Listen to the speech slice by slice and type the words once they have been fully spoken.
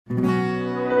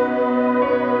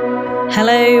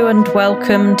Hello and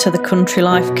welcome to the Country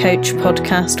Life Coach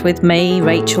podcast with me,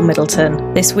 Rachel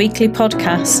Middleton. This weekly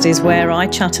podcast is where I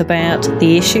chat about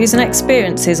the issues and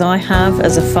experiences I have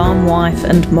as a farm wife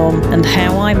and mum and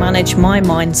how I manage my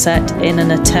mindset in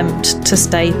an attempt to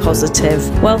stay positive.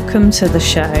 Welcome to the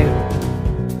show.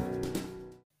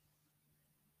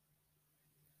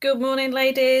 Good morning,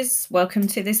 ladies. Welcome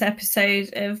to this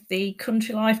episode of the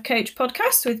Country Life Coach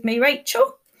podcast with me,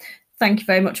 Rachel. Thank you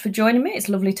very much for joining me. It's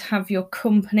lovely to have your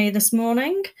company this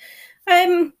morning.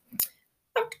 I'm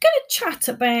going to chat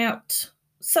about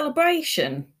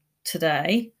celebration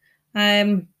today.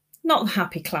 Not the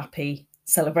happy clappy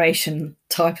celebration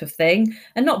type of thing,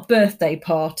 and not birthday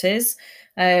parties.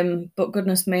 But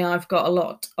goodness me, I've got a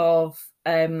lot of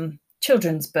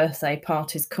children's birthday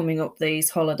parties coming up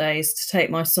these holidays to take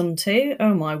my son to.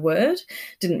 Oh my word,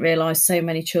 didn't realise so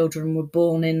many children were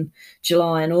born in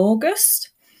July and August.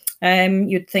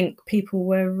 You'd think people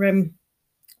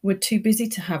were too busy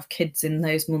to have kids in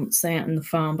those months out in the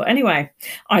farm. But anyway,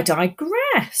 I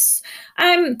digress.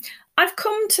 I've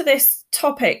come to this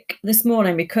topic this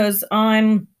morning because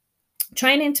I'm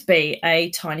training to be a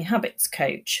Tiny Habits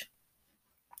coach.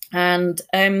 And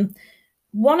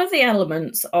one of the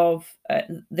elements of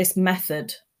this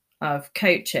method of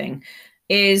coaching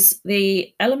is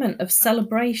the element of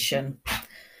celebration.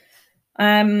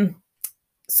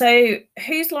 So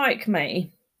who's like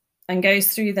me and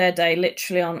goes through their day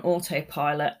literally on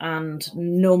autopilot and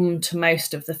numb to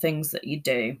most of the things that you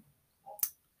do?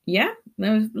 Yeah,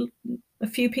 there's a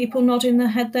few people nodding their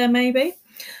head there maybe.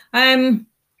 And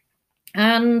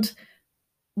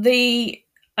the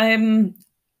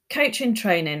coaching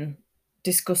training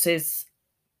discusses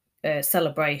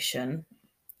celebration,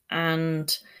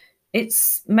 and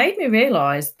it's made me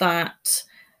realise that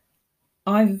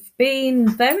I've been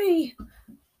very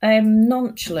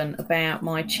nonchalant about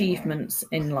my achievements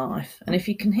in life. And if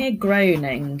you can hear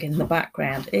groaning in the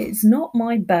background, it's not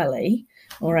my belly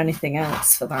or anything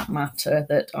else for that matter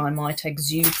that I might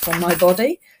exude from my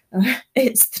body.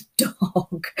 It's the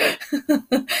dog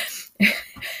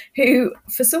who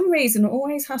for some reason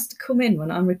always has to come in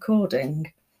when I'm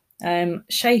recording,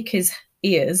 shake his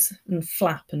ears and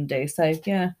flap and do. So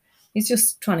yeah, he's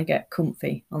just trying to get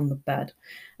comfy on the bed.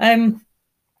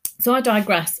 So I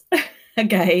digress.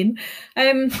 Again,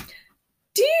 do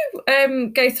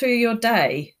you go through your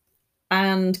day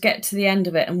and get to the end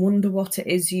of it and wonder what it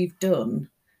is you've done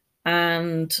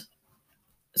and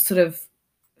sort of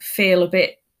feel a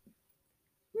bit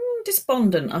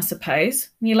despondent, I suppose?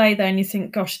 You lay there and you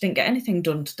think, gosh, I didn't get anything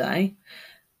done today.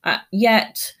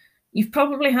 Yet you've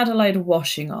probably had a load of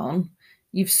washing on.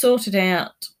 You've sorted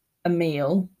out a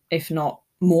meal, if not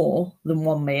more than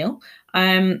one meal.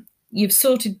 You've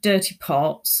sorted dirty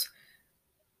pots,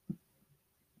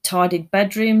 tidied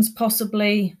bedrooms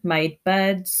possibly, made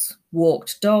beds,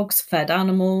 walked dogs, fed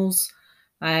animals,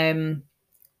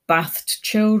 bathed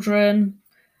children,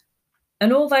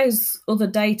 and all those other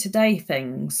day-to-day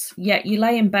things. Yet you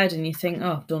lay in bed and you think,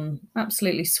 oh, I've done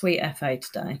absolutely sweet FA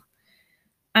today.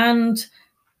 And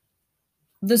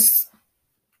there's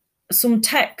some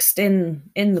text in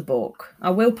the book.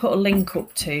 I will put a link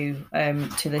up to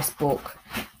this book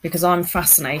because I'm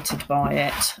fascinated by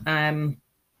it.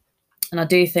 And I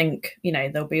do think,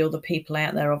 there'll be other people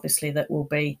out there, obviously, that will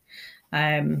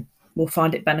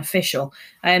find it beneficial.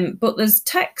 But there's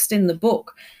text in the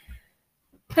book.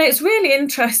 And it's really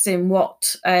interesting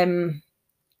what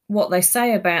they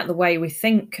say about the way we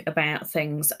think about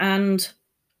things. And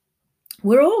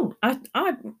we're all, I'm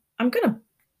going to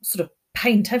sort of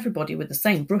paint everybody with the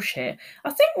same brush here.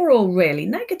 I think we're all really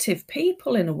negative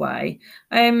people in a way.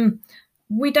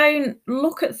 We don't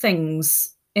look at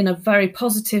things in a very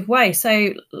positive way.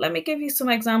 So let me give you some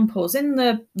examples. In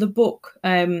the book,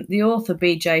 the author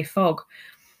BJ Fogg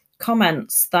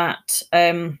comments that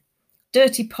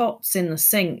dirty pots in the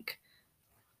sink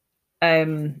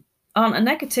aren't a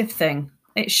negative thing.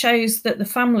 It shows that the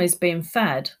family's being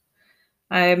fed.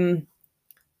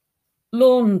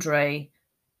 Laundry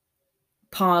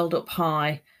piled up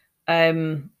high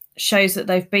shows that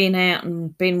they've been out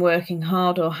and been working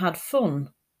hard or had fun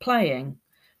playing.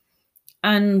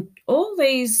 And all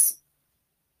these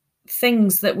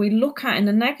things that we look at in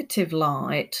a negative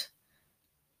light,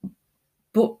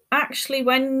 but actually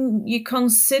when you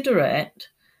consider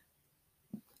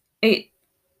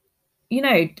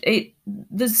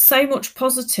there's so much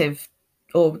positive,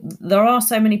 or there are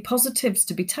so many positives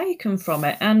to be taken from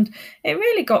it. And it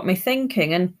really got me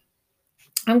thinking. And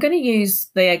I'm going to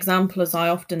use the example as I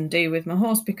often do with my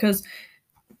horse because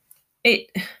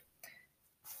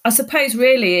I suppose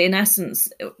really in essence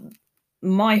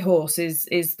my horse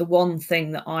is the one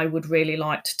thing that I would really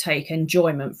like to take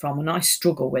enjoyment from, and I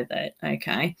struggle with it.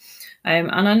 Okay.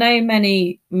 And I know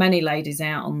many ladies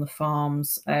out on the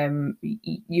farms,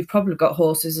 you've probably got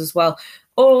horses as well,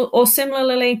 or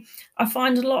similarly, I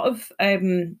find a lot of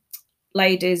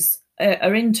ladies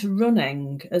are into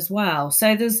running as well.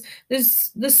 So there's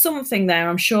something there,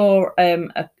 I'm sure,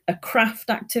 a craft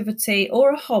activity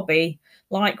or a hobby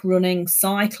like running,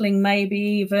 cycling, maybe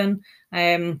even,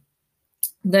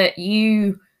 that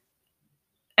you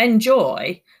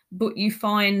enjoy, but you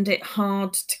find it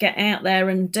hard to get out there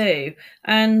and do.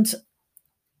 And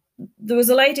there was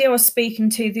a lady I was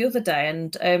speaking to the other day,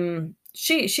 and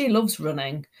she loves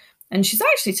running, and she's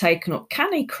actually taken up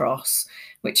Canicross,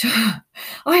 which I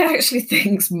actually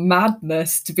think's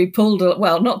madness, to be pulled,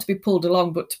 well, not to be pulled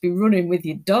along, but to be running with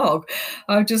your dog.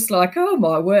 I'm just like, oh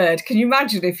my word, can you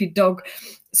imagine if your dog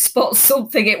spots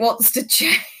something it wants to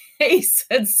chase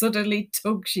and suddenly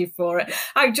tugs you for it?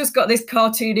 I've just got this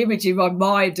cartoon image in my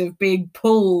mind of being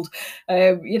pulled,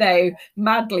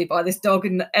 madly by this dog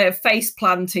and face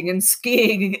planting and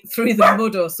skiing through the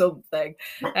mud or something.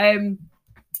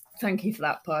 Thank you for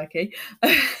that, Pikey.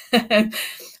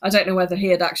 I don't know whether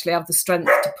he'd actually have the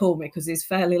strength to pull me because he's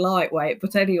fairly lightweight.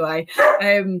 But anyway,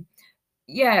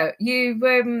 yeah,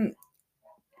 you...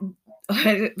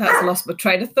 that's lost my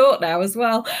train of thought now as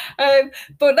well.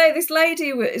 But no, this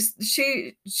lady,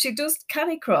 she does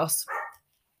Canicross.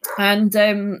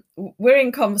 And we're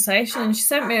in conversation, and she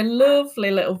sent me a lovely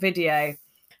little video.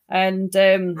 And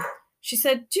she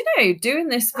said, do you know, doing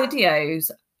this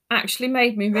videos actually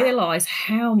made me realise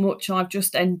how much I've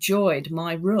just enjoyed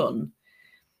my run.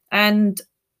 And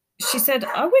she said,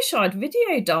 I wish I'd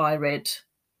video diaried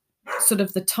sort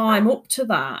of the time up to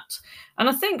that. And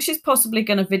I think she's possibly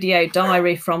going to video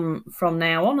diary from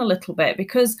now on a little bit,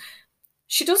 because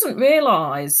she doesn't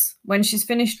realise when she's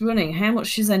finished running how much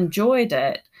she's enjoyed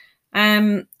it.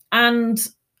 And I'm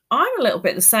a little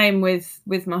bit the same with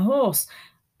my horse.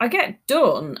 I get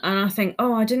done and I think,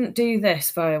 oh, I didn't do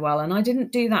this very well, and I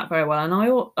didn't do that very well, and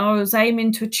I was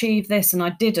aiming to achieve this and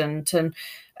I didn't,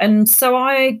 and so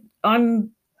I'm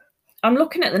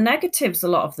looking at the negatives a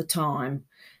lot of the time.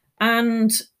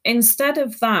 And instead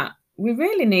of that, we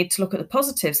really need to look at the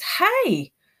positives.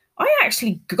 Hey, I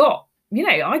actually got,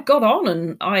 I got on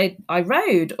and I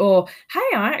rode, or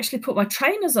hey, I actually put my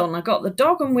trainers on, I got the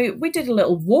dog and we did a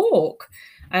little walk,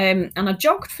 and I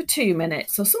jogged for 2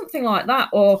 minutes or something like that,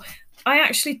 or I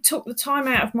actually took the time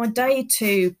out of my day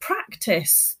to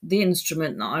practice the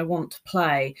instrument that I want to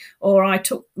play, or I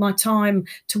took my time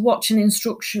to watch an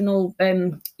instructional,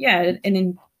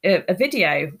 a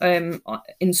video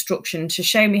instruction to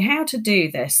show me how to do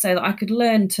this so that I could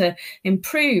learn to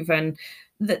improve. And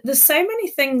there's so many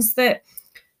things that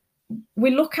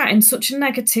we look at in such a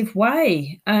negative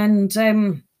way. And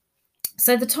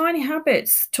so the Tiny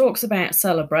Habits talks about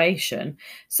celebration.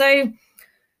 So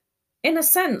in a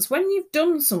sense, when you've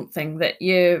done something that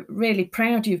you're really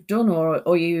proud you've done,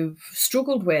 or you've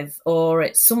struggled with, or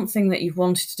it's something that you've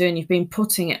wanted to do and you've been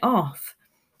putting it off,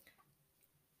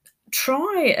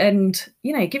 try and,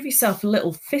 give yourself a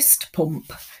little fist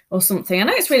pump or something. I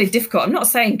know it's really difficult. I'm not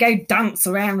saying go dance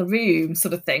around the room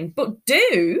sort of thing, but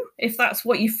do, if that's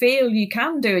what you feel you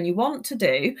can do and you want to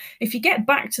do. If you get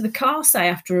back to the car, say,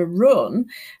 after a run,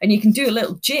 and you can do a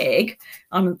little jig,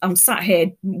 I'm sat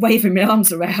here waving my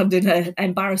arms around in an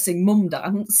embarrassing mum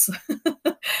dance.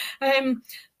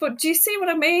 But do you see what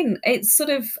I mean? It's sort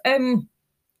of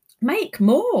make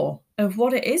more of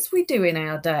what it is we do in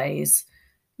our days.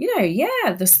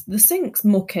 The sink's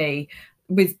mucky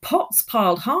with pots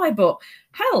piled high, but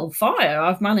hellfire,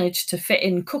 I've managed to fit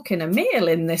in cooking a meal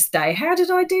in this day. How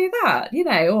did I do that?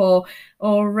 Or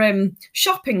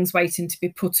shopping's waiting to be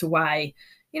put away.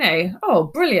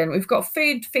 Oh, brilliant, we've got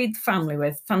food to feed the family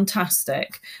with.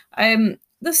 Fantastic.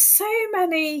 There's so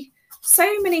many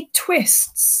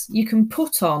twists you can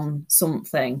put on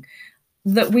something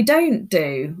that we don't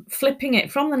do, flipping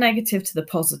it from the negative to the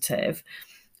positive.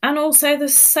 And also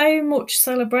there's so much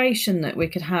celebration that we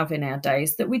could have in our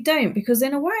days that we don't, because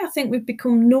in a way I think we've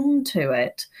become numb to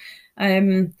it.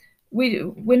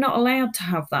 We're not allowed to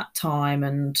have that time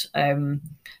and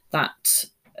that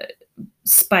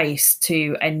space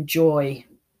to enjoy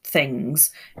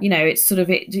things. It's sort of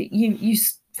you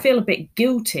feel a bit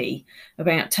guilty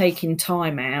about taking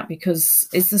time out, because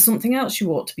is there something else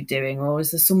you ought to be doing, or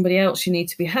is there somebody else you need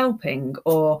to be helping,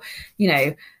 or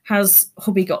has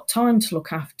hubby got time to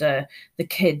look after the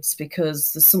kids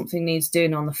because there's something needs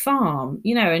doing on the farm,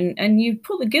 and you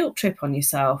put the guilt trip on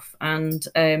yourself, and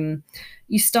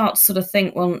you start to sort of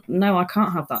think, well, no, I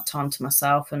can't have that time to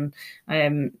myself, and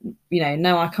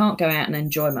no, I can't go out and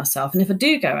enjoy myself. And if I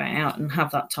do go out and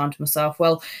have that time to myself,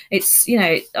 well, it's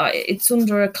it's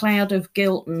under a cloud of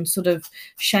guilt and sort of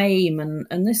shame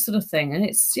and this sort of thing. And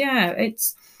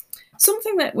it's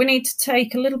something that we need to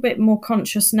take a little bit more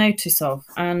conscious notice of,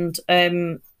 and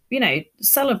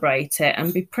celebrate it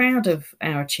and be proud of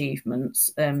our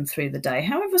achievements through the day,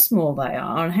 however small they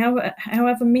are and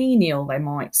however menial they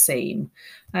might seem.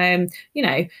 I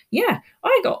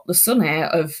got the son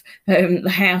out of the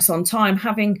house on time,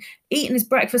 having eaten his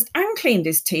breakfast and cleaned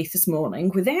his teeth this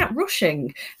morning without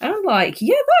rushing. And I'm like,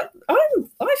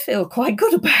 I feel quite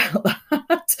good about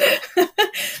that.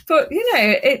 But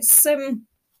it's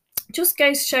just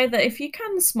goes to show that if you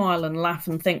can smile and laugh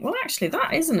and think, well, actually,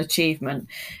 that is an achievement,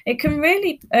 it can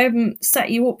really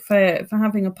set you up for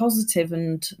having a positive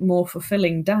and more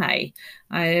fulfilling day,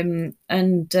 and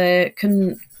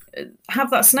can have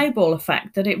that snowball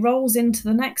effect that it rolls into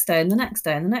the next day and the next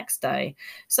day and the next day.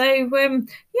 So have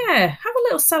a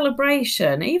little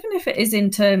celebration, even if it is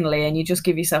internally, and you just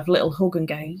give yourself a little hug and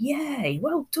go, yay,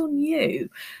 well done you,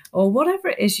 or whatever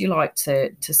it is you like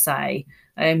to say.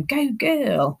 Go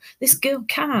girl, this girl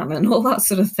can, and all that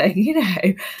sort of thing.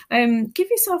 Give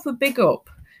yourself a big up.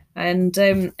 And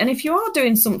if you are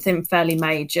doing something fairly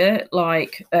major,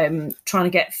 like trying to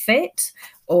get fit,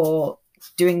 or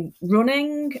doing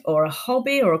running, or a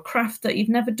hobby or a craft that you've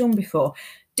never done before,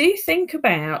 do think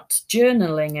about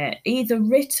journaling it, either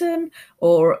written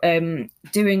or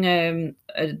doing a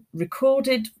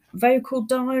recorded vocal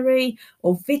diary,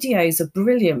 or videos are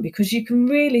brilliant, because you can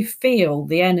really feel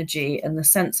the energy and the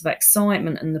sense of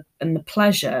excitement and the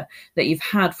pleasure that you've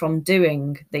had from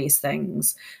doing these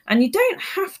things. And you don't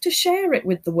have to share it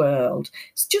with the world.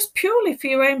 It's just purely for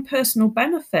your own personal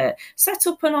benefit. Set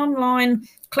up an online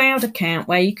cloud account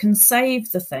where you can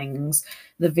save the things,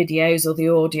 the videos or the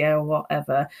audio or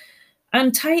whatever,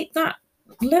 and take that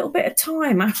little bit of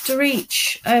time after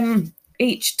each time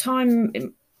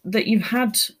that you've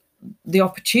had the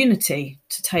opportunity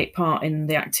to take part in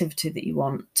the activity that you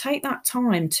want. Take that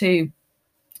time to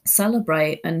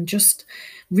celebrate and just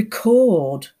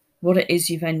record what it is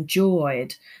you've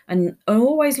enjoyed, and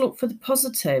always look for the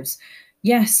positives.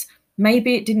 Yes,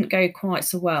 maybe it didn't go quite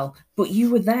so well, but you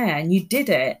were there and you did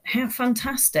it. How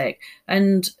fantastic.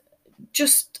 And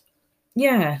just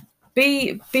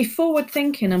be forward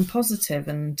thinking and positive,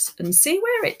 and see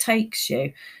where it takes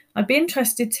you. I'd be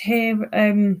interested to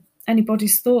hear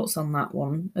anybody's thoughts on that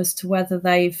one, as to whether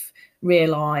they've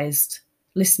realised,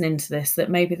 listening to this,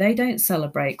 that maybe they don't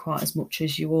celebrate quite as much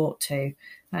as you ought to.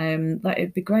 That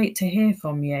would be great to hear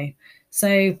from you.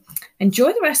 So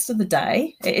enjoy the rest of the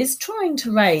day. It is trying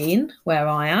to rain where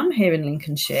I am here in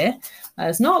Lincolnshire.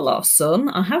 There's not a lot of sun.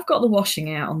 I have got the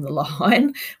washing out on the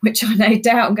line, which I no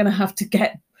doubt I'm going to have to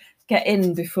get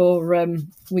in before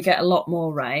we get a lot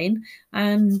more rain.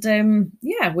 And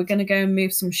we're going to go and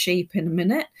move some sheep in a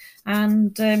minute,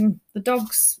 and the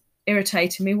dog's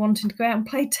irritating me, wanting to go out and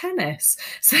play tennis,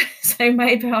 so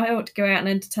maybe I ought to go out and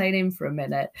entertain him for a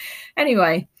minute.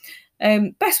 Anyway,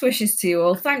 best wishes to you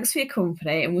all. Thanks for your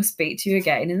company, and we'll speak to you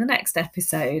again in the next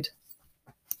episode.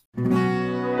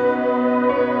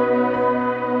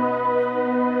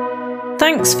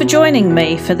 Thanks for joining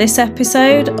me for this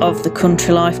episode of the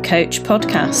Country Life Coach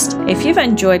podcast. If you've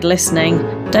enjoyed listening,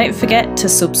 don't forget to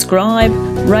subscribe,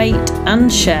 rate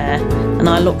and share, and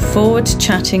I look forward to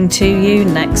chatting to you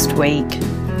next week.